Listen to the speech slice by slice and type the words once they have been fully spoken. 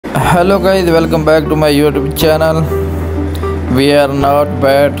Hello guys, welcome back to my YouTube channel. We are not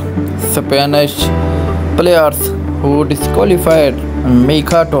bad Spanish players who disqualified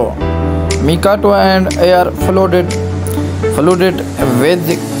Mikato and are flooded with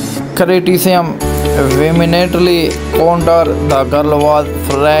criticism vehemently counter. The girl was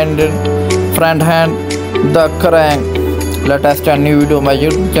friend hand the crank. Let us start new video on my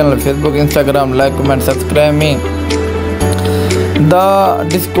YouTube channel, Facebook, Instagram. Like, comment, subscribe me. The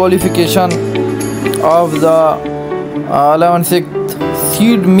disqualification of the 11th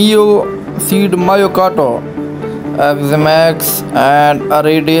seed Mayo Kato, Max and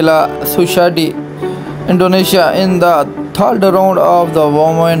Aridela Sushadi, Indonesia in the third round of the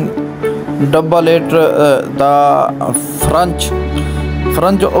women double the French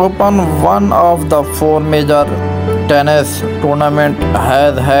Open, one of the four major tennis tournament,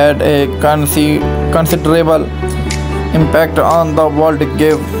 has had a considerable impact on the world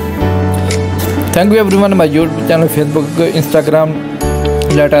game. Thank you everyone, my YouTube channel, Facebook, Instagram.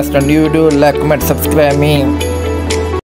 Let us new video, like, comment, subscribe me.